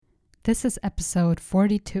This is episode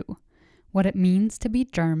 42, What It Means to Be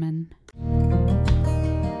German.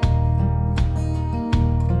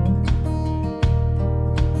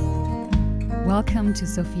 Welcome to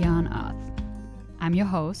Sophia on Earth. I'm your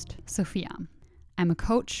host, Sophia. I'm a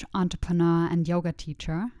coach, entrepreneur, and yoga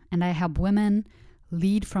teacher, and I help women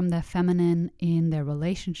lead from their feminine in their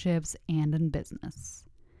relationships and in business.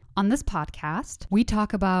 On this podcast, we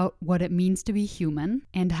talk about what it means to be human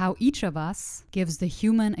and how each of us gives the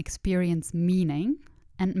human experience meaning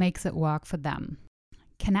and makes it work for them.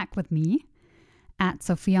 Connect with me at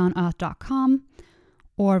sophiaonearth.com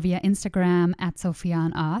or via Instagram at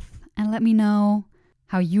sophiaonearth and let me know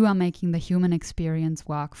how you are making the human experience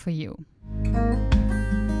work for you.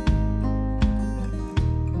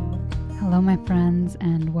 Hello, my friends,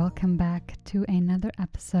 and welcome back to another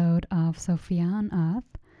episode of Sophia on Earth.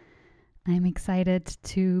 I'm excited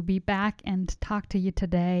to be back and talk to you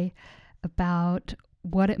today about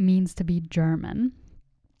what it means to be German.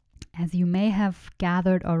 As you may have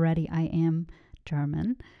gathered already, I am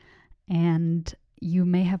German, and you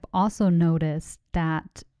may have also noticed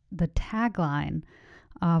that the tagline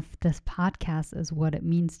of this podcast is what it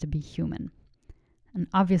means to be human. And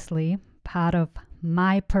obviously, part of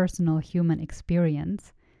my personal human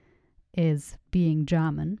experience is being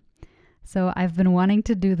German. So I've been wanting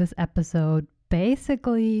to do this episode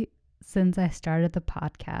basically since I started the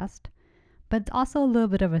podcast, but it's also a little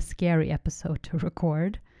bit of a scary episode to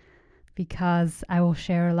record because I will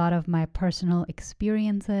share a lot of my personal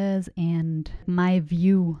experiences and my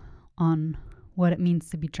view on what it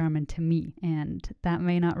means to be German to me. And that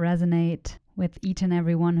may not resonate with each and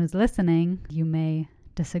every one who's listening. You may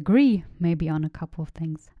disagree maybe on a couple of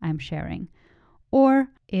things I'm sharing, or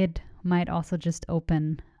it might also just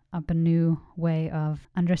open up a new way of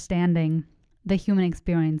understanding the human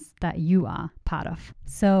experience that you are part of.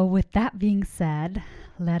 So with that being said,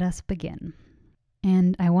 let us begin.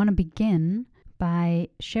 And I want to begin by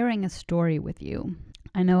sharing a story with you.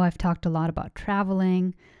 I know I've talked a lot about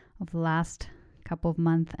traveling over the last couple of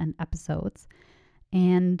months and episodes,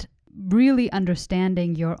 and really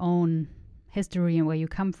understanding your own history and where you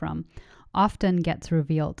come from often gets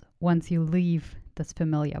revealed once you leave this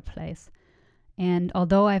familiar place. And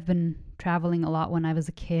although I've been traveling a lot when I was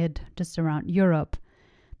a kid, just around Europe,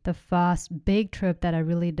 the first big trip that I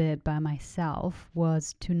really did by myself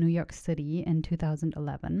was to New York City in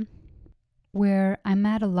 2011, where I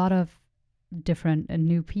met a lot of different and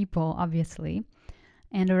new people, obviously.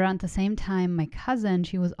 And around the same time, my cousin,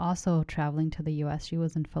 she was also traveling to the US. She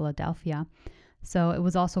was in Philadelphia. So it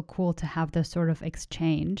was also cool to have this sort of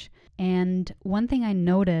exchange. And one thing I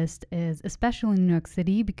noticed is, especially in New York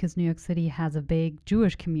City, because New York City has a big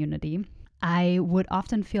Jewish community, I would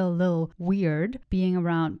often feel a little weird being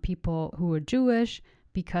around people who were Jewish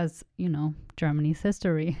because, Germany's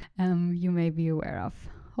history, you may be aware of,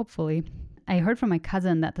 hopefully. I heard from my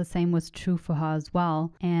cousin that the same was true for her as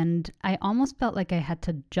well. And I almost felt like I had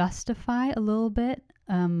to justify a little bit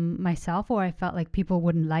myself, or I felt like people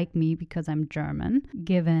wouldn't like me because I'm German,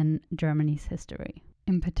 given Germany's history.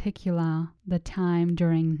 In particular, the time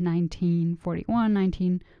during 1941,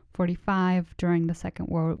 1945, during the Second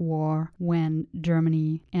World War, when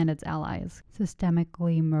Germany and its allies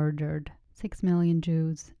systemically murdered 6 million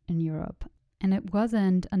Jews in Europe. And it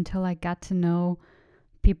wasn't until I got to know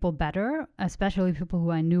people better, especially people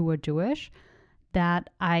who I knew were Jewish, that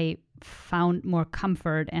I found more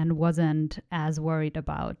comfort and wasn't as worried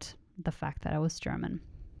about the fact that I was German.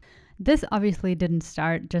 This obviously didn't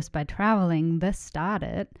start just by traveling. This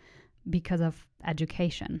started because of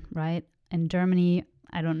education, right? In Germany,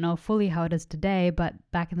 I don't know fully how it is today, but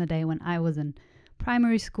back in the day when I was in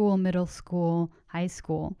primary school, middle school, high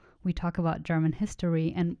school, we talk about German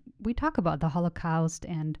history and we talk about the Holocaust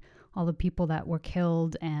and all the people that were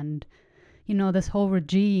killed and this whole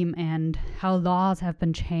regime and how laws have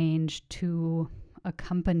been changed to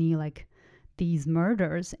accompany like these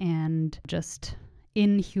murders and just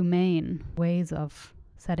inhumane ways of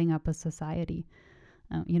setting up a society.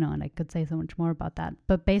 And I could say so much more about that.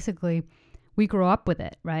 But basically, we grow up with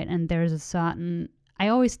it, right? And there's a certain, I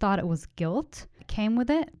always thought it was guilt came with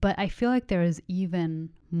it, but I feel like there is even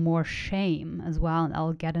more shame as well. And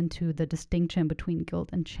I'll get into the distinction between guilt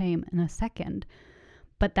and shame in a second.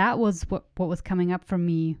 But that was what was coming up for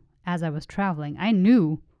me as I was traveling. I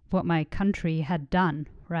knew what my country had done,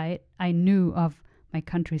 right? I knew of my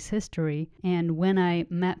country's history. And when I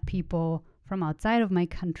met people from outside of my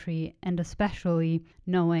country, and especially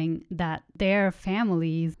knowing that their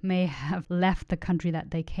families may have left the country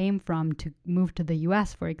that they came from to move to the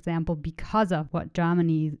US, for example, because of what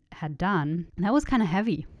Germany had done. And that was kind of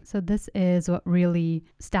heavy. So this is what really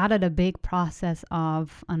started a big process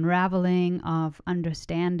of unraveling, of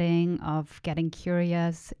understanding, of getting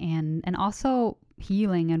curious, and also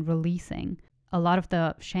healing and releasing a lot of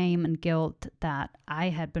the shame and guilt that I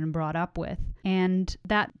had been brought up with. And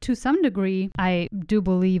that, to some degree, I do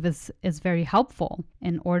believe is very helpful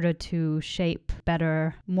in order to shape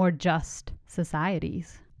better, more just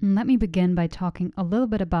societies. And let me begin by talking a little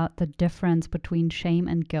bit about the difference between shame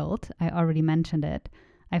and guilt. I already mentioned it.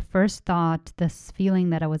 I first thought this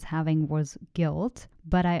feeling that I was having was guilt,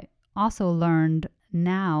 but I also learned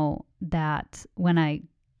now that when I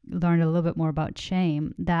learned a little bit more about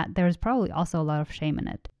shame, that there's probably also a lot of shame in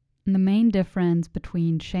it. And the main difference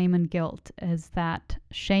between shame and guilt is that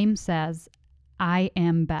shame says, I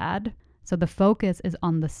am bad. So the focus is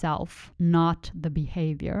on the self, not the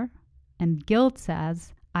behavior. And guilt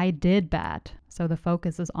says, I did bad. So the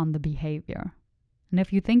focus is on the behavior. And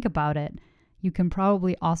if you think about it, you can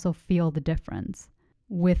probably also feel the difference.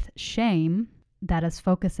 With shame, that is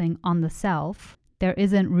focusing on the self, there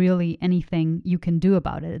isn't really anything you can do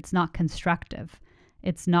about it. It's not constructive.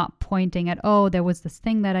 It's not pointing at, oh, there was this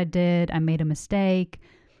thing that I did. I made a mistake.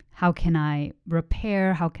 How can I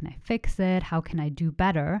repair? How can I fix it? How can I do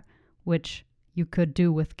better? Which you could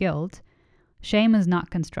do with guilt. Shame is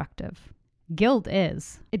not constructive. Guilt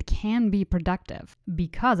is. It can be productive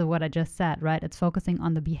because of what I just said, right? It's focusing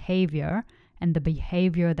on the behavior and the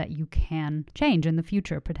behavior that you can change in the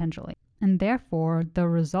future potentially. And therefore, the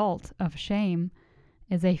result of shame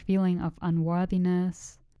is a feeling of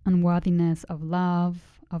unworthiness of love,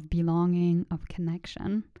 of belonging, of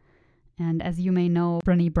connection. And as you may know,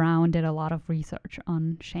 Brené Brown did a lot of research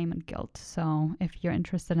on shame and guilt. So if you're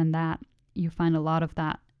interested in that, you find a lot of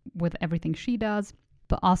that with everything she does.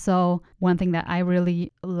 But also, one thing that I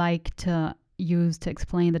really like to use to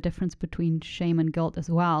explain the difference between shame and guilt as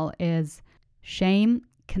well is shame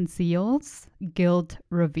conceals, guilt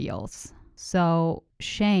reveals. So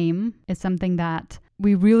shame is something that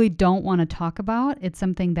we really don't want to talk about. It's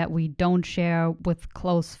something that we don't share with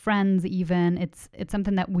close friends even. It's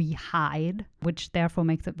something that we hide, which therefore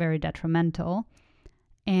makes it very detrimental.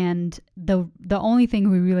 And the only thing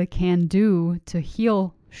we really can do to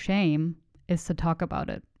heal shame is to talk about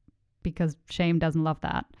it, because shame doesn't love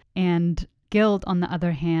that. And guilt, on the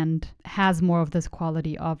other hand, has more of this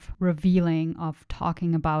quality of revealing, of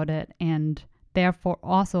talking about it, and therefore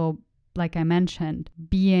also, like I mentioned,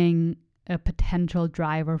 being a potential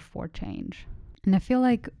driver for change. And I feel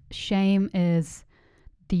like shame is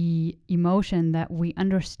the emotion that we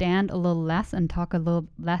understand a little less and talk a little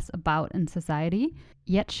less about in society,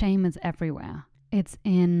 yet shame is everywhere. It's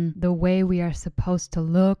in the way we are supposed to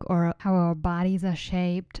look or how our bodies are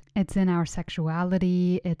shaped. It's in our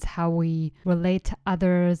sexuality. It's how we relate to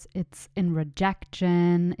others. It's in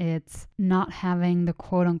rejection. It's not having the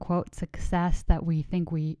quote unquote success that we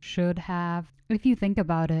think we should have. If you think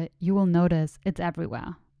about it, you will notice it's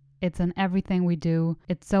everywhere. It's in everything we do.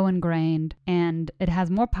 It's so ingrained, and it has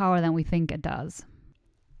more power than we think it does.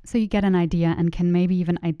 So you get an idea and can maybe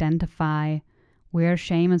even identify where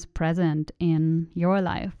shame is present in your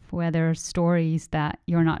life, where there are stories that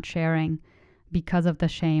you're not sharing because of the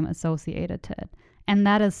shame associated to it. And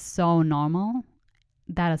that is so normal.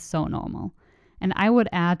 That is so normal. And I would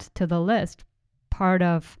add to the list, part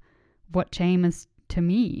of what shame is to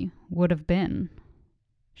me would have been,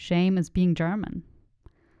 shame is being German.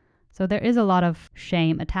 So there is a lot of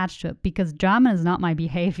shame attached to it because German is not my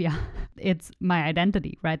behavior. It's my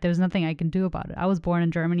identity, right? There's nothing I can do about it. I was born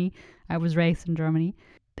in Germany. I was raised in Germany.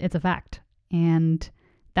 It's a fact. And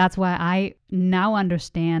that's why I now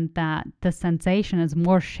understand that the sensation is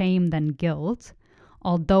more shame than guilt,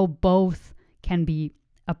 although both can be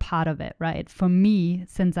a part of it, right? For me,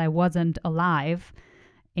 since I wasn't alive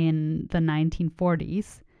in the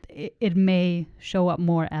 1940s, it may show up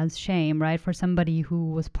more as shame, right? For somebody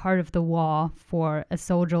who was part of the war, for a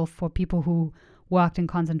soldier, for people who worked in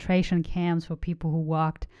concentration camps, for people who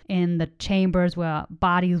worked in the chambers where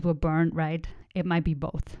bodies were burned, right? It might be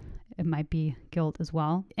both. It might be guilt as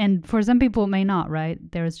well. And for some people, it may not, right?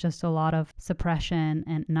 There's just a lot of suppression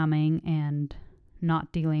and numbing and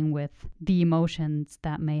not dealing with the emotions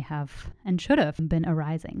that may have and should have been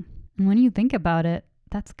arising. And when you think about it,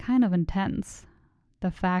 that's kind of intense.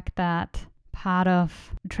 The fact that part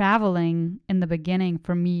of traveling in the beginning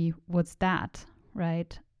for me was that,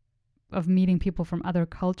 right? of meeting people from other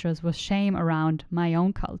cultures was shame around my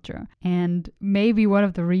own culture. And maybe one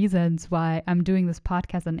of the reasons why I'm doing this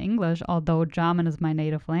podcast in English, although German is my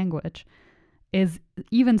native language, is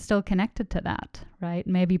even still connected to that, right?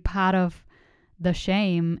 Maybe part of the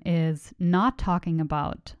shame is not talking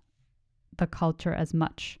about the culture as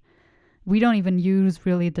much. We don't even use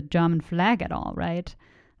really the German flag at all, right?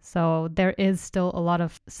 So there is still a lot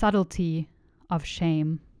of subtlety of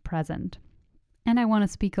shame present. And I want to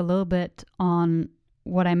speak a little bit on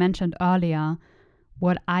what I mentioned earlier,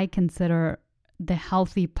 what I consider the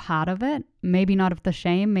healthy part of it, maybe not of the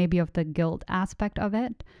shame, maybe of the guilt aspect of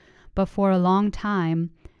it. But for a long time,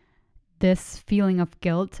 this feeling of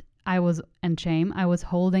guilt and shame, I was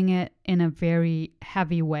holding it in a very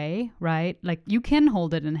heavy way, right? Like you can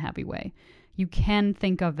hold it in a heavy way. You can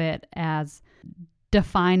think of it as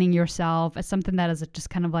defining yourself as something that is just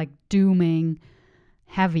kind of like dooming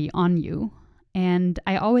heavy on you. And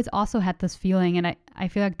I always also had this feeling, and I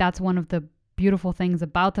feel like that's one of the beautiful things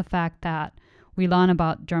about the fact that we learn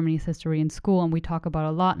about Germany's history in school and we talk about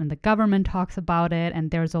a lot, and the government talks about it, and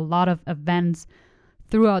there's a lot of events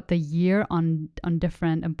throughout the year on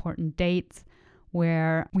different important dates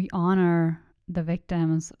where we honor the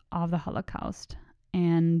victims of the Holocaust.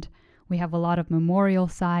 And we have a lot of memorial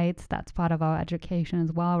sites. That's part of our education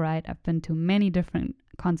as well, right? I've been to many different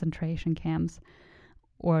concentration camps,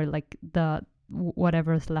 or like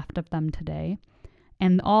whatever is left of them today.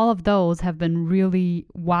 And all of those have been really,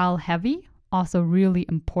 while heavy, also really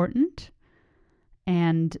important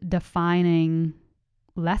and defining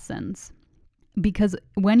lessons. Because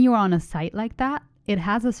when you're on a site like that, it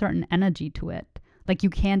has a certain energy to it. Like you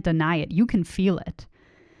can't deny it. You can feel it.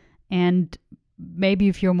 And maybe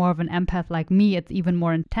if you're more of an empath like me, it's even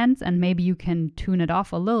more intense, and maybe you can tune it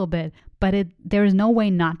off a little bit, but there is no way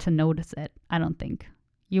not to notice it, I don't think.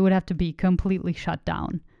 You would have to be completely shut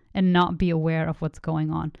down and not be aware of what's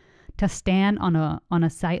going on. To stand on a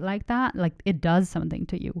site like that, like it does something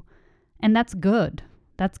to you. And that's good.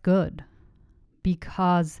 That's good.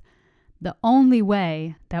 Because the only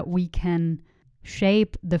way that we can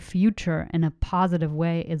shape the future in a positive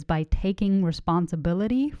way is by taking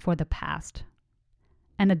responsibility for the past.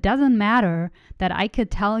 And it doesn't matter that I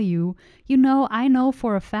could tell you, I know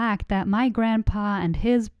for a fact that my grandpa and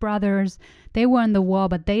his brothers, they were in the war,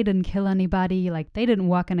 but they didn't kill anybody. Like they didn't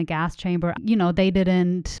work in a gas chamber. They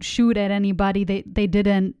didn't shoot at anybody. They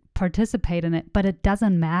didn't participate in it, but it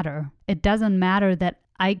doesn't matter. It doesn't matter that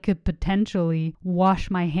I could potentially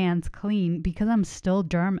wash my hands clean because I'm still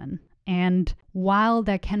German. And while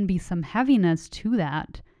there can be some heaviness to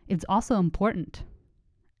that, it's also important.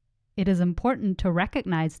 It is important to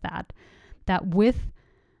recognize that with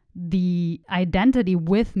the identity,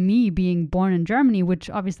 with me being born in Germany, which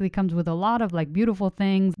obviously comes with a lot of like beautiful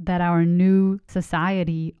things that our new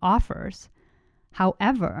society offers.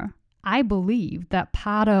 However, I believe that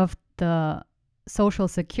part of the social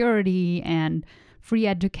security and free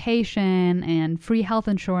education and free health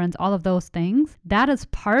insurance, all of those things, that is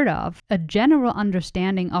part of a general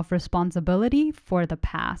understanding of responsibility for the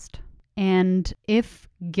past. And if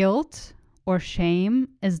guilt or shame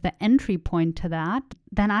is the entry point to that,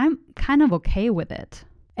 then I'm kind of okay with it.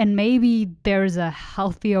 And maybe there's a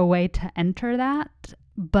healthier way to enter that.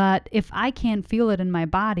 But if I can't feel it in my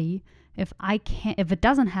body, if it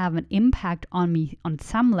doesn't have an impact on me on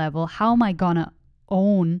some level, how am I gonna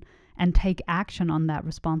own and take action on that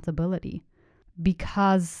responsibility?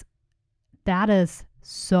 Because that is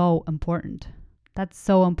so important. That's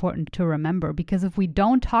so important to remember, because if we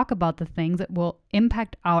don't talk about the things, it will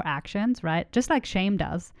impact our actions, right? Just like shame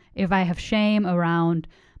does. If I have shame around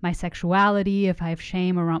my sexuality, if I have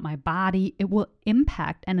shame around my body, it will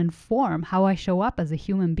impact and inform how I show up as a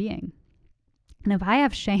human being. And if I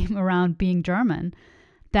have shame around being German,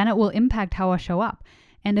 then it will impact how I show up.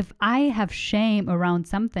 And if I have shame around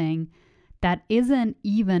something that isn't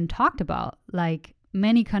even talked about, like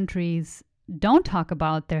many countries don't talk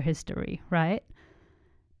about their history, right?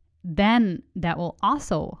 Then that will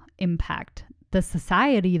also impact the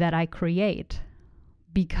society that I create,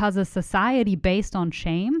 because a society based on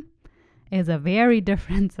shame is a very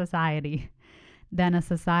different society than a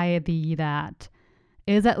society that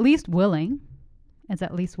is at least willing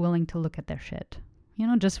to look at their shit.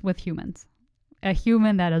 Just with humans. A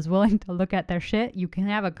human that is willing to look at their shit, you can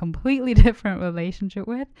have a completely different relationship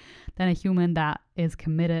with than a human that is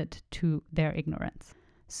committed to their ignorance.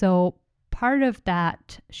 So part of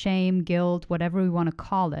that shame, guilt, whatever we want to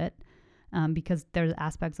call it, because there's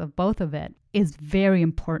aspects of both of it, is very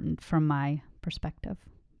important from my perspective,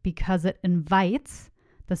 because it invites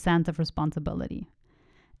the sense of responsibility.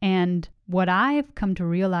 And what I've come to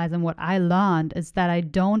realize and what I learned is that I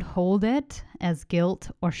don't hold it as guilt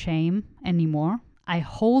or shame anymore. I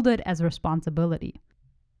hold it as responsibility.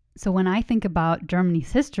 So when I think about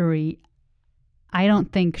Germany's history, I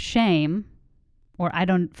don't think shame, or I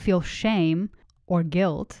don't feel shame or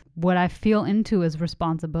guilt. What I feel into is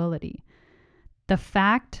responsibility. The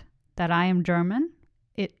fact that I am German,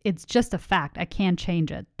 it's just a fact. I can't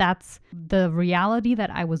change it. That's the reality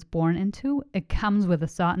that I was born into. It comes with a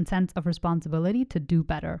certain sense of responsibility to do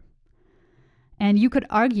better. And you could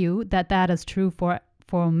argue that that is true for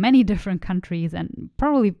many different countries and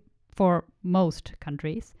probably for most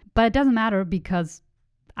countries. But it doesn't matter because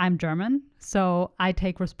I'm German, so I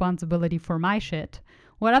take responsibility for my shit.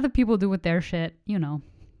 What other people do with their shit,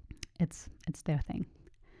 it's their thing.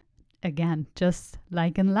 Again, just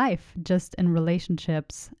like in life, just in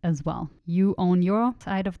relationships as well. You own your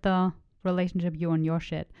side of the relationship, you own your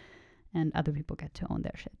shit, and other people get to own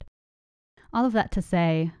their shit. All of that to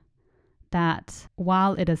say that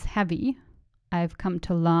while it is heavy, I've come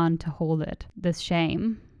to learn to hold it, this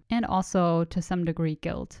shame, and also to some degree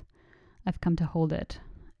guilt. I've come to hold it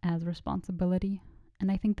as responsibility.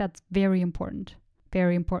 And I think that's very important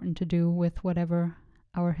to do with whatever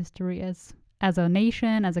our history is, as a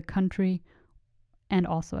nation, as a country, and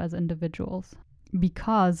also as individuals.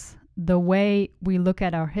 Because the way we look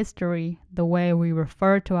at our history, the way we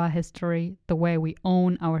refer to our history, the way we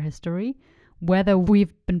own our history, whether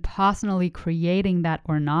we've been personally creating that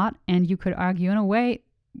or not, and you could argue in a way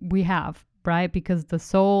we have, right? Because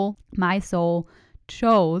my soul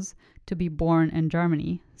chose to be born in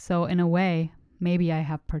Germany. So in a way, maybe I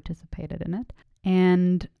have participated in it.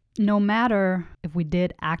 And no matter if we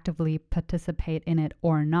did actively participate in it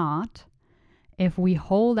or not, if we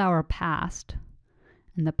hold our past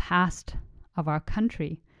and the past of our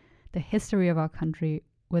country, the history of our country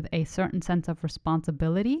with a certain sense of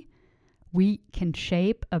responsibility, we can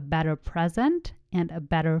shape a better present and a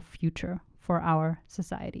better future for our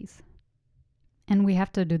societies. And we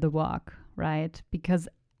have to do the work, right? Because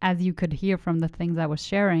as you could hear from the things I was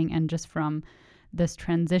sharing and just from this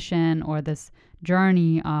transition or this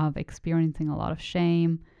journey of experiencing a lot of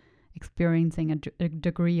shame, experiencing a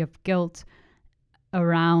degree of guilt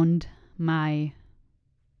around my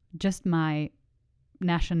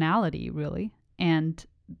nationality, really, and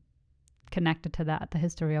connected to that, the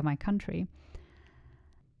history of my country,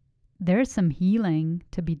 there's some healing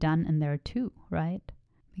to be done in there too, right?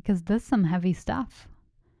 Because there's some heavy stuff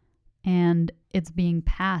and it's being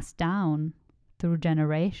passed down through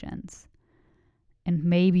generations. And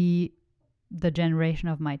maybe the generation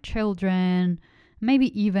of my children,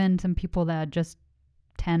 maybe even some people that are just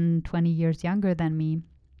 10, 20 years younger than me,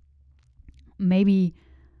 maybe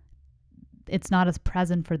it's not as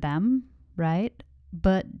present for them, right?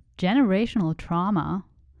 But generational trauma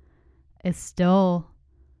is still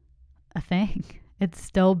a thing. It's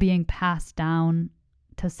still being passed down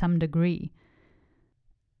to some degree.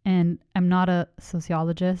 And I'm not a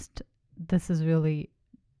sociologist. This is really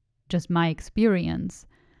just my experience,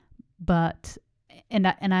 but and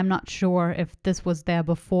I'm not sure if this was there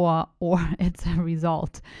before or it's a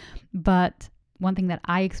result. But one thing that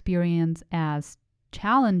I experience as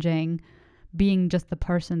challenging, being just the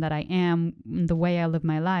person that I am, the way I live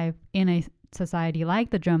my life in a society like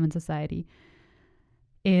the German society,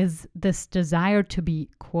 is this desire to be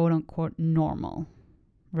quote unquote normal,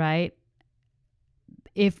 right?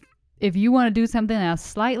 If you want to do something that's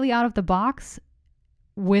slightly out of the box,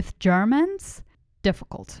 with Germans,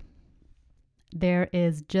 difficult. There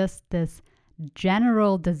is just this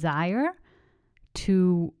general desire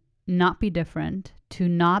to not be different, to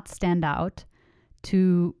not stand out,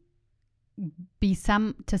 to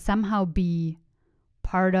somehow be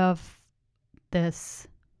part of this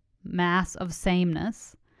mass of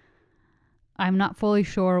sameness. I'm not fully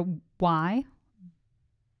sure why,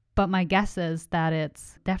 but my guess is that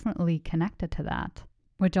it's definitely connected to that,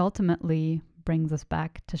 which ultimately brings us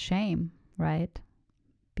back to shame, right?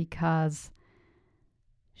 Because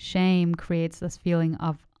shame creates this feeling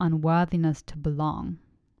of unworthiness to belong,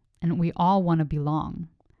 and we all want to belong.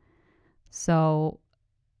 So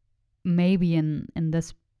maybe in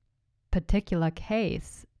this particular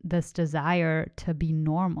case, this desire to be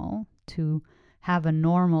normal, to have a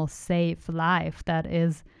normal, safe life that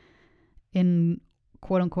is in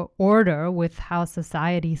quote unquote order with how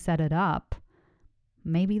society set it up,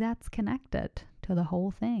 maybe that's connected to the whole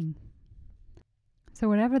thing. So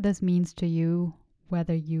whatever this means to you,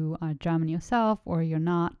 whether you are German yourself or you're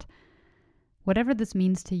not, whatever this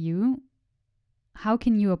means to you, how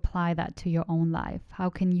can you apply that to your own life? How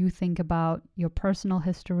can you think about your personal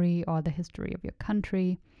history or the history of your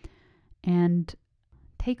country and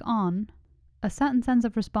take on a certain sense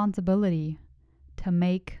of responsibility to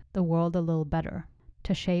make the world a little better,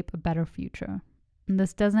 to shape a better future. And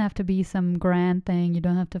this doesn't have to be some grand thing. You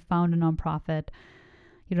don't have to found a nonprofit.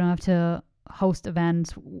 You don't have to host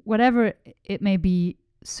events. Whatever it may be,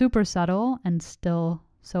 super subtle and still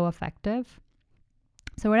so effective.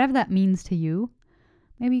 So whatever that means to you,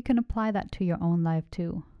 maybe you can apply that to your own life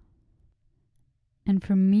too. And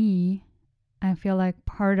for me, I feel like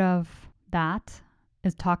part of that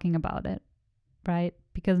is talking about it, right?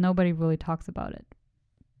 Because nobody really talks about it.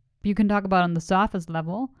 You can talk about it on the surface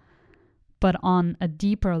level, but on a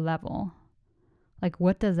deeper level, like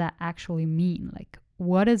what does that actually mean? Like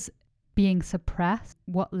what is being suppressed?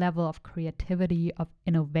 What level of creativity, of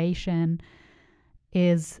innovation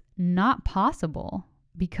is not possible?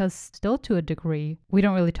 Because still to a degree, we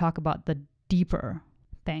don't really talk about the deeper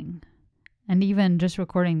thing. And even just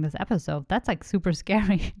recording this episode, that's like super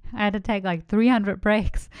scary. I had to take like 300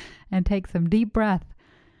 breaks and take some deep breath.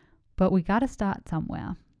 But we got to start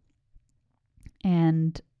somewhere.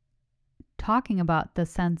 And talking about the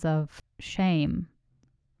sense of shame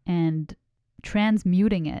and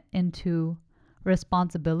transmuting it into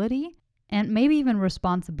responsibility, and maybe even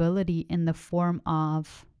responsibility in the form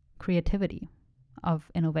of creativity,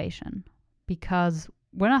 of innovation. Because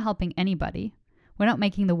we're not helping anybody. We're not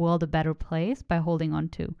making the world a better place by holding on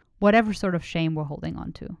to whatever sort of shame we're holding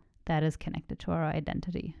on to that is connected to our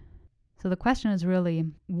identity. So the question is really,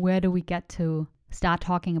 where do we get to start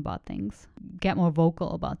talking about things, get more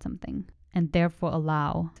vocal about something, and therefore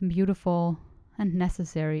allow some beautiful and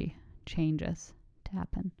necessary changes to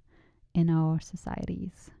happen in our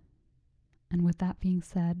societies. And with that being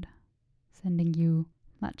said, sending you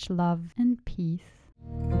much love and peace.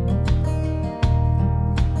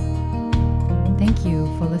 Thank you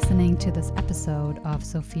for listening to this episode of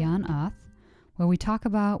Sophia on Earth, where we talk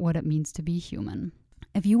about what it means to be human.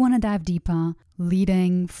 If you want to dive deeper,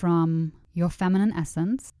 leading from your feminine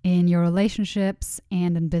essence in your relationships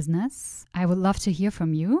and in business, I would love to hear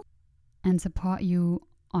from you and support you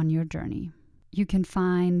on your journey. You can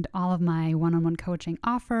find all of my one-on-one coaching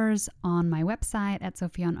offers on my website at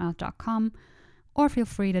sophiaonearth.com, or feel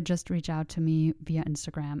free to just reach out to me via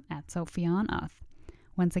Instagram at sophiaonearth.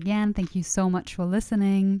 Once again, thank you so much for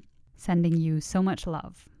listening. Sending you so much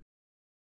love.